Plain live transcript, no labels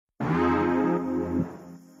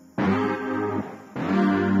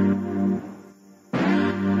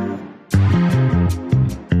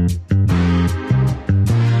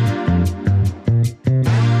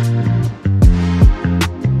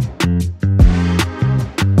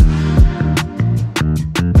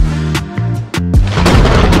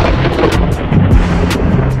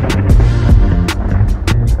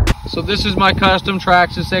This is my Custom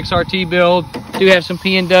Traxxas XRT build. Do have some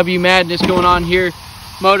PNW madness going on here.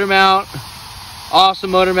 Motor mount,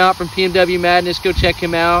 awesome motor mount from PNW Madness. Go check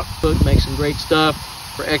him out. Makes some great stuff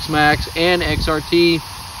for X-Max and XRT.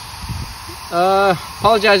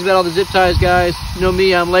 Apologize about all the zip ties, guys. You know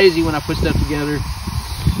me, I'm lazy when I put stuff together.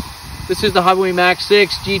 This is the Hobbywing Max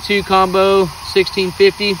 6 G2 combo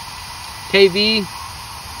 1650 kV,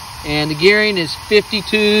 and the gearing is 50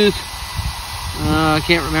 tooth. I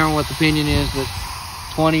can't remember what the pinion is, but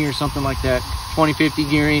 20 or something like that. 2050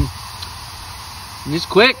 gearing. And it's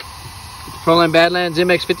quick. The Proline Badlands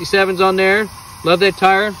MX57's on there. Love that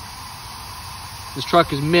tire. This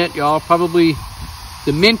truck is mint, y'all. Probably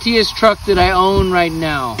the mintiest truck that I own right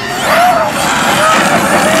now.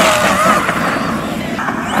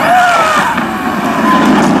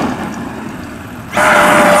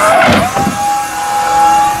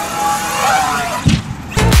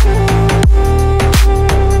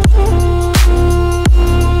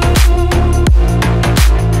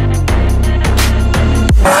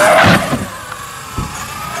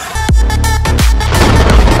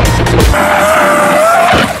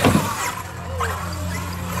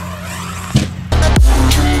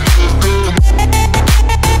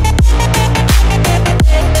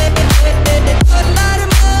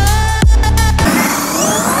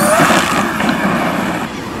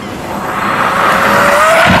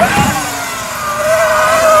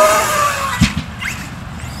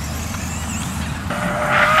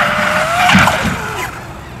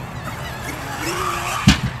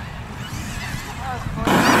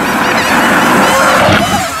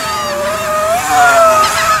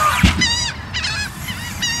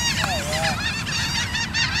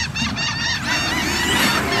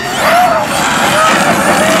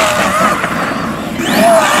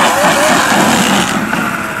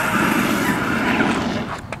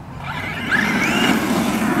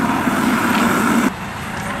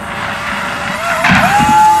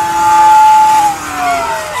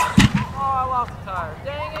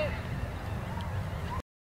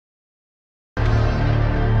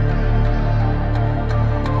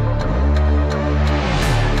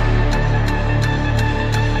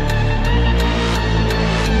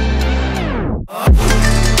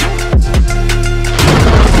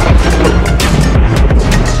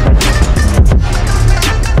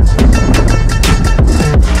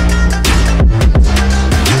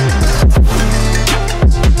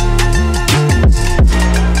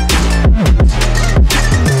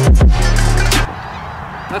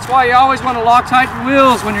 That's why you always want to Loctite your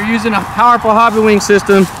wheels when you're using a powerful Hobbywing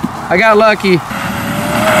system. I got lucky.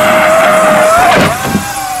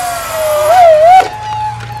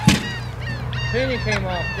 Pinion came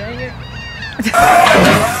off, dang it.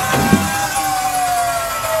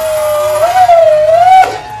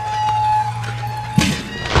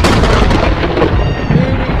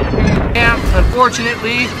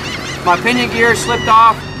 Unfortunately, my pinion gear slipped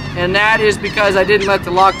off, and that is because I didn't let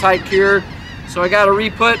the Loctite cure. So I got to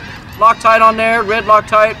re-put Loctite on there, red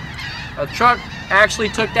Loctite. The truck actually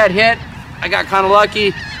took that hit. I got kind of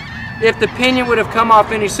lucky. If the pinion would have come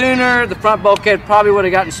off any sooner, the front bulkhead probably would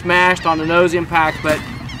have gotten smashed on the nose impact, but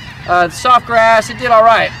the soft grass, it did all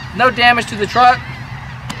right. No damage to the truck,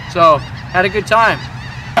 so had a good time.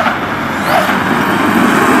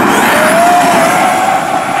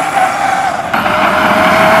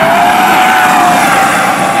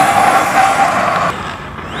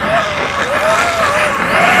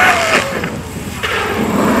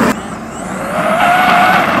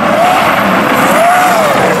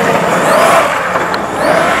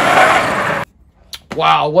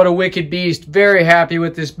 Wow, what a wicked beast. Very happy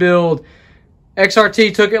with this build.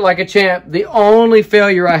 XRT took it like a champ. The only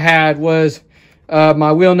failure I had was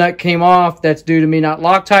my wheel nut came off. That's due to me not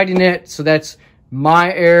Loctiting it. So that's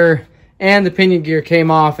my error. And the pinion gear came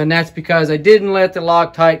off. And that's because I didn't let the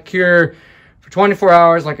Loctite cure for 24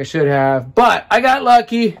 hours like I should have. But I got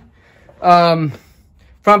lucky. Front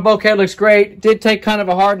bulkhead looks great. Did take kind of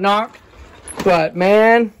a hard knock. But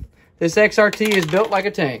man, this XRT is built like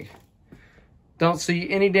a tank. Don't see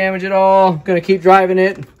any damage at all. Gonna keep driving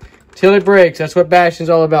it till it breaks. That's what bashing's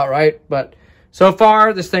all about, right? But so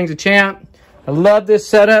far, this thing's a champ. I love this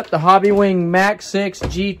setup, the Hobbywing Max 6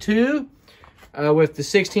 G2 with the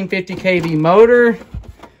 1650 kV motor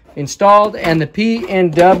installed, and the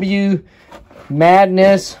PNW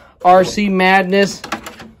Madness, RC Madness.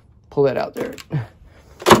 Pull that out there.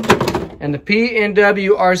 And the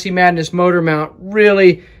PNW RC Madness motor mount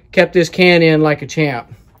really kept this can in like a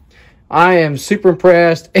champ. I am super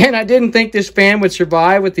impressed, and I didn't think this fan would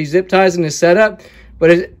survive with these zip ties in this setup, but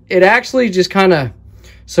it actually just kind of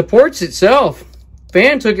supports itself.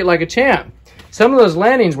 Fan took it like a champ. some of those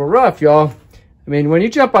landings were rough, y'all. I mean, when you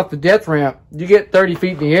jump off the death ramp, you get 30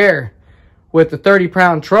 feet in the air with the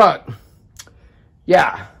 30-pound truck.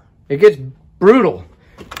 Yeah, it gets brutal.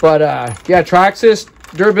 But yeah, Traxxas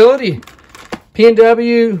durability,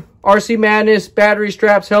 P&W, RC Madness, battery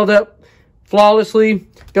straps held up flawlessly.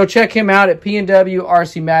 Go check him out at P&W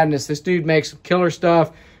RC Madness. This dude makes some killer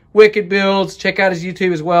stuff, wicked builds. Check out his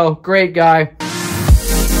YouTube as well. Great guy.